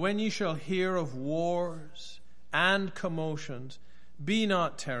 9, when ye shall hear of wars and commotions, be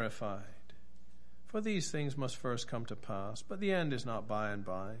not terrified. For these things must first come to pass, but the end is not by and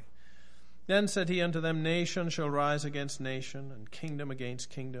by. Then said he unto them, nation shall rise against nation, and kingdom against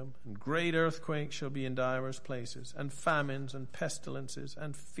kingdom, and great earthquakes shall be in divers places, and famines and pestilences,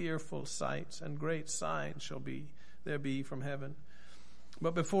 and fearful sights, and great signs shall there be from heaven.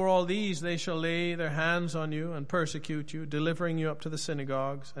 But before all these they shall lay their hands on you and persecute you, delivering you up to the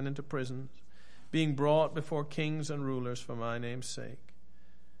synagogues and into prisons, being brought before kings and rulers for my name's sake.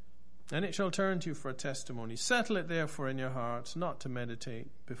 And it shall turn to you for a testimony. Settle it therefore in your hearts, not to meditate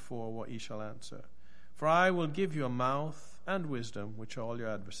before what ye shall answer. For I will give you a mouth and wisdom, which all your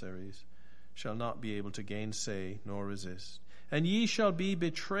adversaries shall not be able to gainsay nor resist. And ye shall be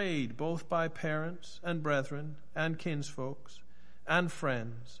betrayed both by parents and brethren and kinsfolks and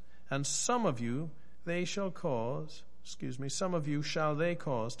friends, and some of you shall they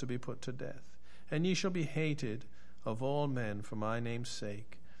cause to be put to death. And ye shall be hated of all men for my name's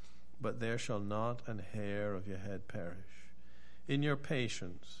sake, but there shall not an hair of your head perish. In your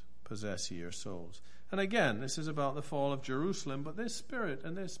patience possess ye your souls. And again, this is about the fall of Jerusalem, but this spirit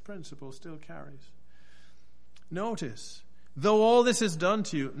and this principle still carries. Notice, though all this is done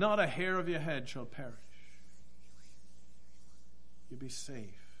to you, not a hair of your head shall perish. You'll be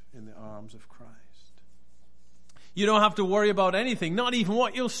safe in the arms of Christ. You don't have to worry about anything, not even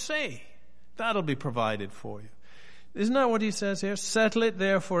what you'll say. That'll be provided for you. Isn't that what he says here? Settle it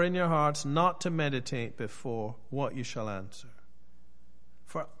therefore in your hearts, not to meditate before what you shall answer.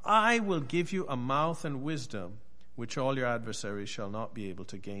 For I will give you a mouth and wisdom, which all your adversaries shall not be able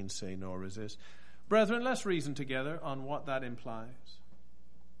to gainsay nor resist. Brethren, let's reason together on what that implies.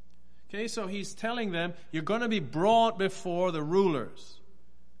 Okay, so he's telling them, you're going to be brought before the rulers.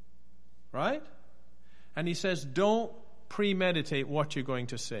 Right? And he says, don't premeditate what you're going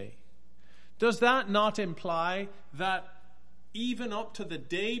to say. Does that not imply that even up to the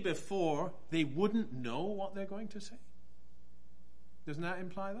day before, they wouldn't know what they're going to say? Doesn't that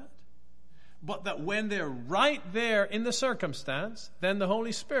imply that? But that when they're right there in the circumstance, then the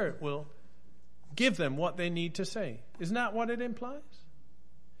Holy Spirit will give them what they need to say. Isn't that what it implies?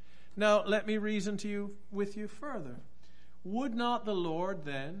 Now, let me reason with you further. Would not the Lord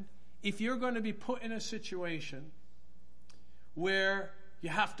then, if you're going to be put in a situation where you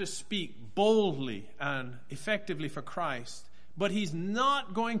have to speak boldly and effectively for Christ, but he's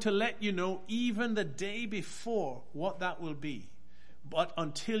not going to let you know even the day before what that will be. But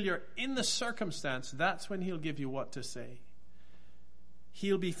until you're in the circumstance, that's when he'll give you what to say.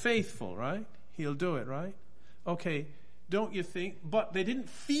 He'll be faithful, right? He'll do it, right? Okay, don't you think? But they didn't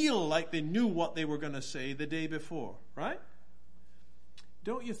feel like they knew what they were going to say the day before, right?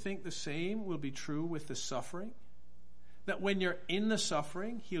 Don't you think the same will be true with the suffering? That when you're in the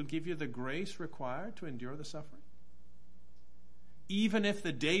suffering, he'll give you the grace required to endure the suffering? Even if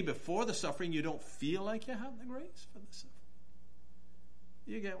the day before the suffering you don't feel like you have the grace for the suffering?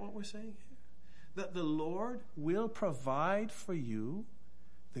 You get what we're saying here? That the Lord will provide for you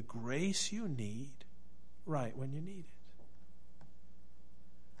the grace you need right when you need it.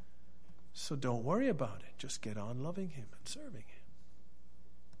 So don't worry about it. Just get on loving him and serving him.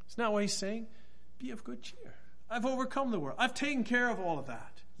 Isn't that what he's saying? Be of good cheer. I've overcome the world. I've taken care of all of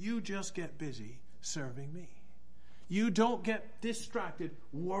that. You just get busy serving me. You don't get distracted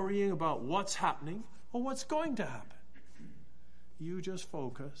worrying about what's happening or what's going to happen. You just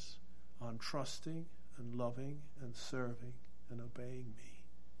focus on trusting and loving and serving and obeying me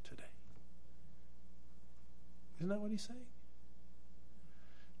today. Isn't that what he's saying?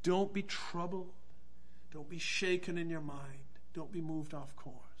 Don't be troubled. Don't be shaken in your mind. Don't be moved off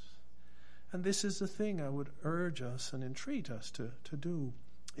course. And this is the thing I would urge us and entreat us to do,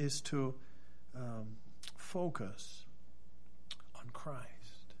 is to focus on Christ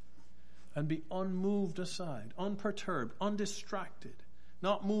and be unmoved aside, unperturbed, undistracted,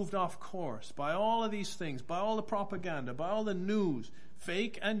 not moved off course by all of these things, by all the propaganda, by all the news,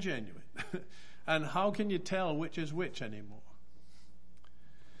 fake and genuine. And how can you tell which is which anymore?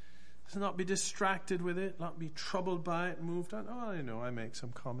 So not be distracted with it, not be troubled by it, moved on. Oh, I know I make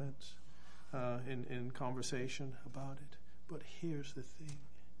some comments in conversation about it. But here's the thing.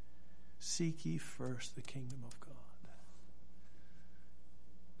 Seek ye first the kingdom of God.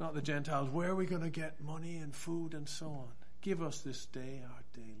 Not the Gentiles. Where are we going to get money and food and so on? Give us this day our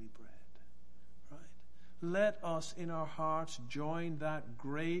daily bread. Right? Let us in our hearts join that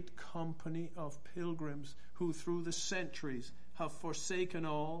great company of pilgrims who through the centuries have forsaken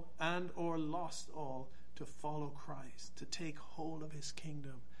all and or lost all to follow Christ, to take hold of his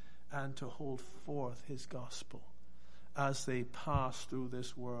kingdom and to hold forth his gospel as they pass through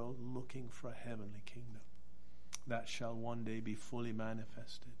this world looking for a heavenly kingdom that shall one day be fully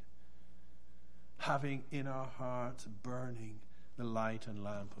manifested, having in our hearts burning the light and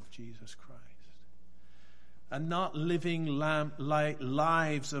lamp of Jesus Christ, and not living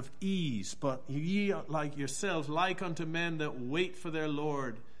lives of ease, but ye like yourselves, like unto men that wait for their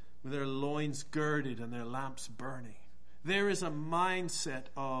Lord, with their loins girded and their lamps burning. There is a mindset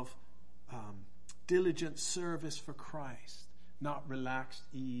of diligent service for Christ, not relaxed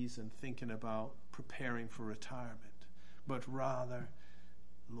ease and thinking about preparing for retirement, but rather,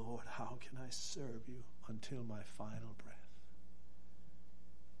 Lord, how can I serve you until my final breath?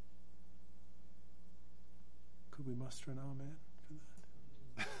 Could we muster an amen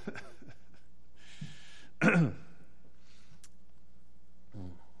for that?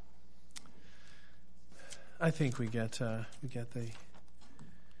 I think we get the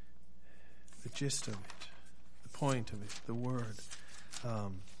gist of it, the point of it, the word.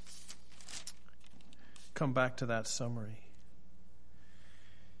 Come back to that summary.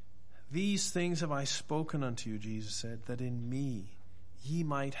 These things have I spoken unto you, Jesus said, that in me ye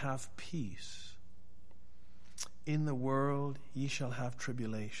might have peace. In the world ye shall have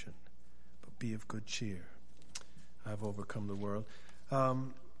tribulation, but be of good cheer. I have overcome the world.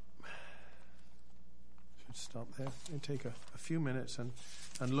 Should stop there and take a few minutes and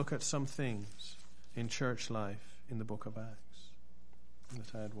look at some things in church life in the book of Acts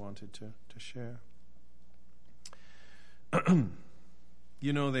that I had wanted to share.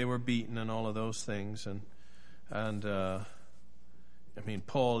 You know, they were beaten and all of those things, and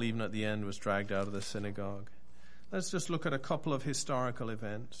Paul, even at the end, was dragged out of the synagogue. Let's just look at a couple of historical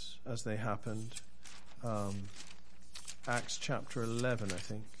events as they happened. Acts chapter 11, I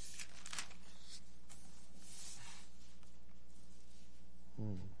think.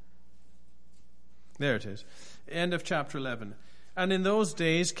 There it is. End of chapter 11. And in those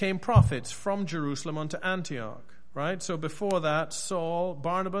days came prophets from Jerusalem unto Antioch. Right? So before that,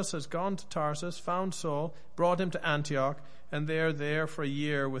 Barnabas has gone to Tarsus, found Saul, brought him to Antioch, and they're there for a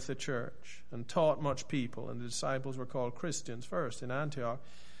year with the church and taught much people. And the disciples were called Christians first in Antioch.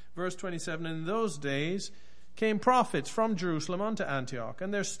 Verse 27, in those days came prophets from Jerusalem unto Antioch,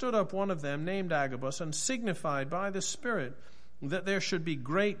 and there stood up one of them named Agabus, and signified by the Spirit that there should be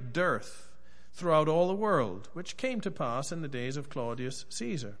great dearth throughout all the world, which came to pass in the days of Claudius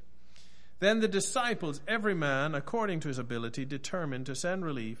Caesar. Then the disciples, every man according to his ability, determined to send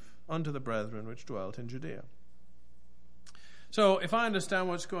relief unto the brethren which dwelt in Judea. So if I understand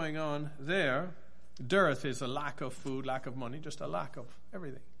what's going on there, dearth is a lack of food, lack of money, just a lack of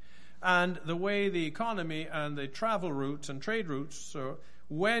everything. And the way the economy and the travel routes and trade routes, so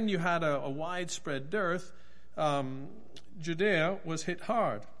when you had a widespread dearth, Judea was hit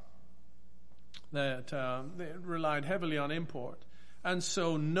hard. That they relied heavily on import. And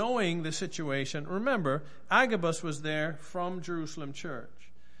so knowing the situation, remember, Agabus was there from Jerusalem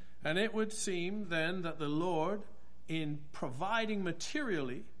church. And it would seem then that the Lord, in providing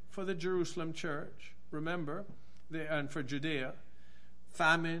materially for the Jerusalem church, remember, and for Judea,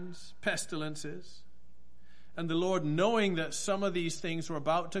 famines, pestilences, and the Lord, knowing that some of these things were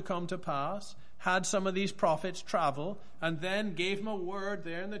about to come to pass, had some of these prophets travel, and then gave them a word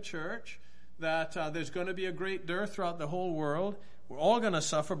there in the church that there's going to be a great dearth throughout the whole world. We're all going to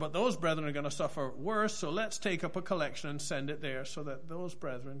suffer, but those brethren are going to suffer worse, so let's take up a collection and send it there so that those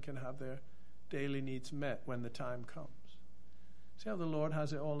brethren can have their daily needs met when the time comes. See how the Lord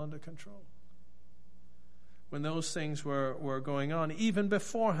has it all under control. When those things were going on, even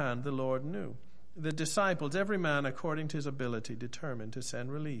beforehand, the Lord knew. The disciples, every man according to his ability, determined to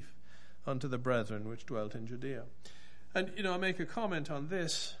send relief unto the brethren which dwelt in Judea. And, I make a comment on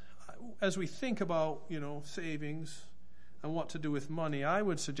this. as we think about, savings and what to do with money, I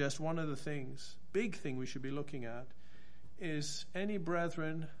would suggest one of the things, big thing we should be looking at, is any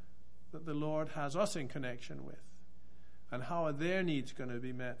brethren that the Lord has us in connection with, and how are their needs going to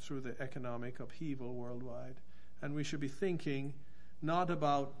be met through the economic upheaval worldwide. And we should be thinking not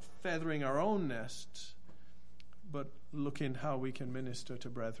about feathering our own nests, but looking how we can minister to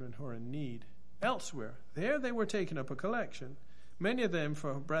brethren who are in need elsewhere. There they were taking up a collection, many of them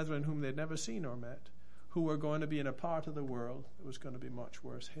for brethren whom they'd never seen or met, who were going to be in a part of the world that was going to be much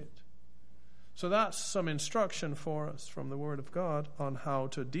worse hit. So that's some instruction for us from the Word of God on how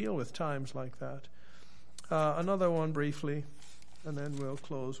to deal with times like that. Another one briefly, and then we'll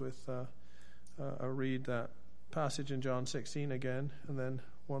close with I'll read that passage in John 16 again, and then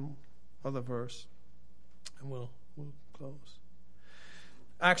one other verse, and we'll close.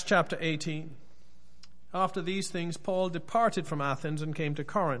 Acts chapter 18. After these things, Paul departed from Athens and came to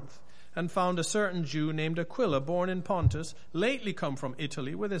Corinth, and found a certain Jew named Aquila, born in Pontus, lately come from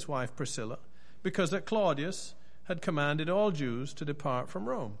Italy with his wife Priscilla, because that Claudius had commanded all Jews to depart from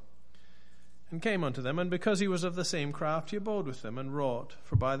Rome. And came unto them, and because he was of the same craft, he abode with them and wrought,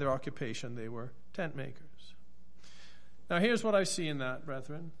 for by their occupation they were tent makers. Now here's what I see in that,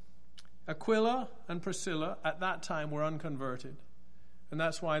 brethren. Aquila and Priscilla at that time were unconverted, and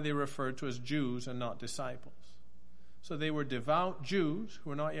that's why they were referred to as Jews and not disciples. So they were devout Jews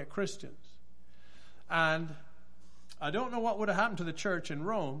who were not yet Christians. And I don't know what would have happened to the church in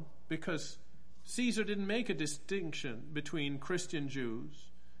Rome, because Caesar didn't make a distinction between Christian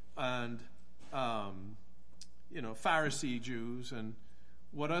Jews and Pharisee Jews and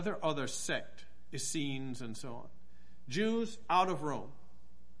what other sect, Essenes and so on. Jews out of Rome.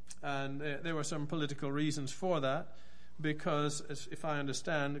 And there were some political reasons for that, because, if I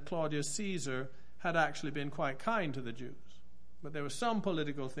understand, Claudius Caesar had actually been quite kind to the Jews. But there was some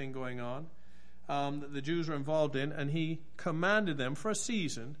political thing going on that the Jews were involved in, and he commanded them for a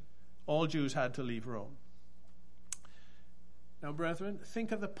season, all Jews had to leave Rome. Now, brethren,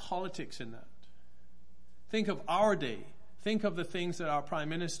 think of the politics in that. Think of our day. Think of the things that our prime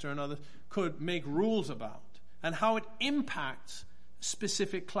minister and others could make rules about, and how it impacts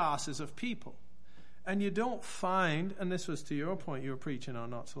specific classes of people. And you don't find, and this was to your point you were preaching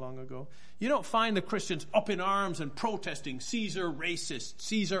on not so long ago, you don't find the Christians up in arms and protesting, Caesar racist,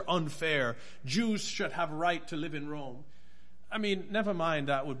 Caesar unfair, Jews should have a right to live in Rome. I mean, never mind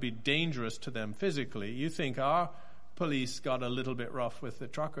that would be dangerous to them physically. You think our police got a little bit rough with the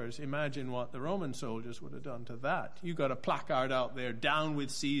truckers. Imagine what the Roman soldiers would have done to that. You got a placard out there, down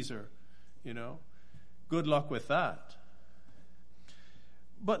with Caesar, Good luck with that.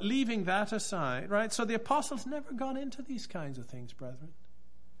 But leaving that aside, right? So the apostles never got into these kinds of things, brethren.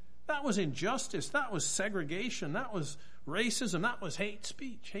 That was injustice. That was segregation. That was racism. That was hate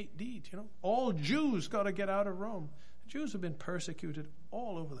speech, hate deed. All Jews got to get out of Rome. The Jews have been persecuted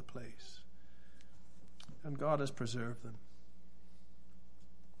all over the place, and God has preserved them.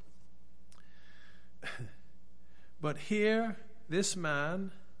 But here, this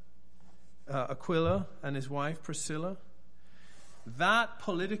man, Aquila, and his wife Priscilla, that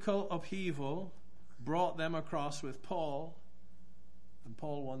political upheaval brought them across with Paul, and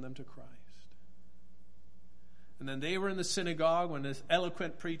Paul won them to Christ. And then they were in the synagogue when this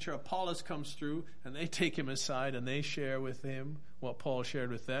eloquent preacher Apollos comes through, and they take him aside and they share with him what Paul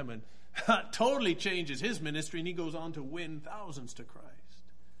shared with them, and that totally changes his ministry, and he goes on to win thousands to Christ.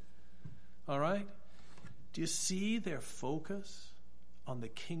 All right? Do you see their focus on the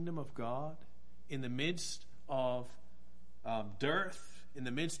kingdom of God in the midst of dearth, in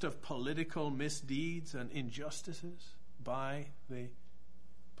the midst of political misdeeds and injustices by the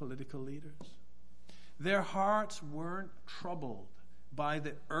political leaders? Their hearts weren't troubled by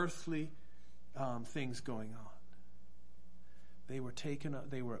the earthly things going on. They were taken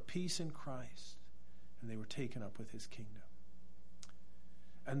up. They were at peace in Christ, and they were taken up with his kingdom.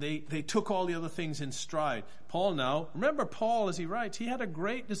 And they took all the other things in stride. Paul now, remember Paul, as he writes, he had a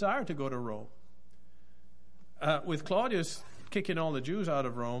great desire to go to Rome. With Claudius kicking all the Jews out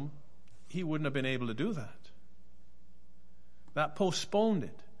of Rome, he wouldn't have been able to do that. That postponed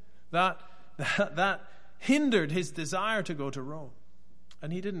it. That hindered his desire to go to Rome.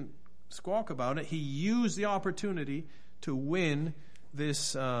 And he didn't squawk about it. He used the opportunity to win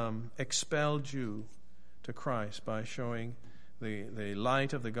this expelled Jew to Christ by showing the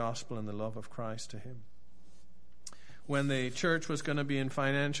light of the gospel and the love of Christ to him. When the church was going to be in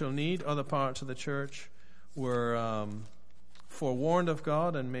financial need, other parts of the church were forewarned of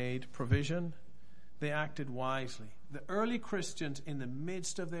God and made provision. They acted wisely. The early Christians, in the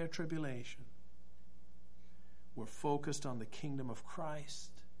midst of their tribulation, were focused on the kingdom of Christ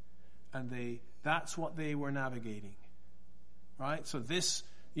And that's what they were navigating. Right? So this,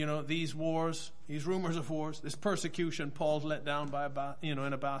 these wars, these rumors of wars, this persecution, Paul's let down by in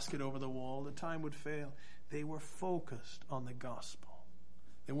a basket over the wall, the time would fail. They were focused on the gospel.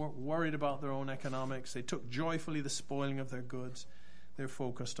 They weren't worried about their own economics. They took joyfully the spoiling of their goods. They're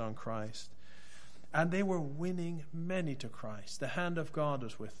focused on Christ. And they were winning many to Christ. The hand of God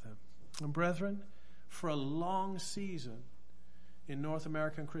was with them. And brethren, for a long season in North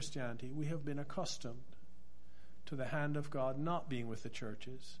American Christianity, we have been accustomed to the hand of God not being with the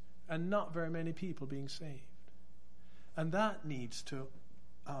churches and not very many people being saved. And that needs to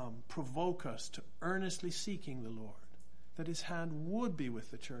provoke us to earnestly seeking the Lord, that his hand would be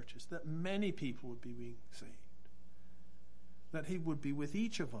with the churches, that many people would be being saved, that he would be with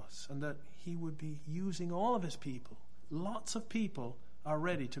each of us, and that he would be using all of his people. Lots of people are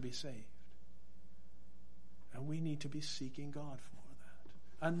ready to be saved. And we need to be seeking God for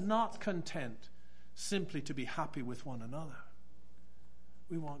that, and not content simply to be happy with one another.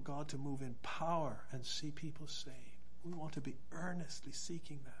 We want God to move in power and see people saved. We want to be earnestly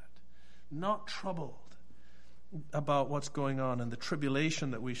seeking that, not troubled about what's going on and the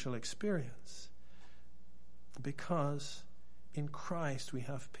tribulation that we shall experience, because in Christ we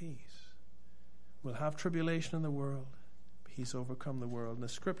have peace. We'll have tribulation in the world. He's overcome the world. And the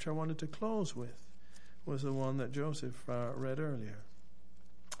scripture I wanted to close with was the one that Joseph read earlier.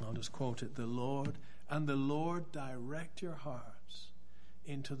 I'll just quote it. The Lord direct your hearts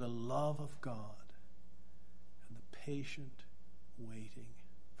into the love of God and the patient waiting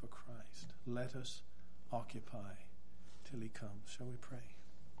for Christ. Let us occupy till he comes. Shall we pray?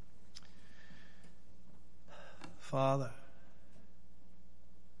 Father,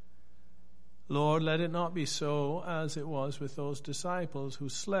 Lord, let it not be so as it was with those disciples who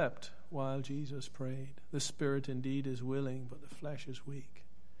slept while Jesus prayed. The spirit indeed is willing, but the flesh is weak.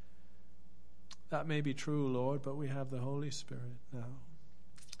 That may be true, Lord, but we have the Holy Spirit now.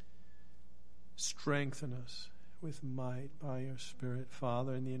 Strengthen us with might by your Spirit,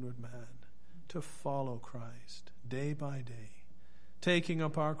 Father, in the inward man, to follow Christ day by day, taking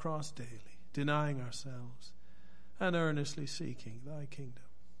up our cross daily, denying ourselves, and earnestly seeking thy kingdom.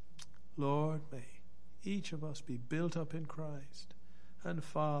 Lord, may each of us be built up in Christ. And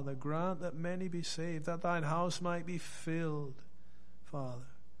Father, grant that many be saved, that thine house might be filled, Father,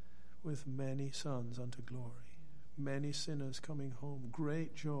 with many sons unto glory, many sinners coming home,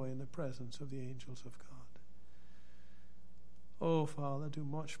 great joy in the presence of the angels of God. Oh, Father, do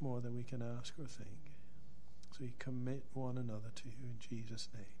much more than we can ask or think. So we commit one another to you in Jesus'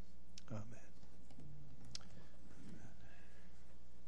 name. Amen.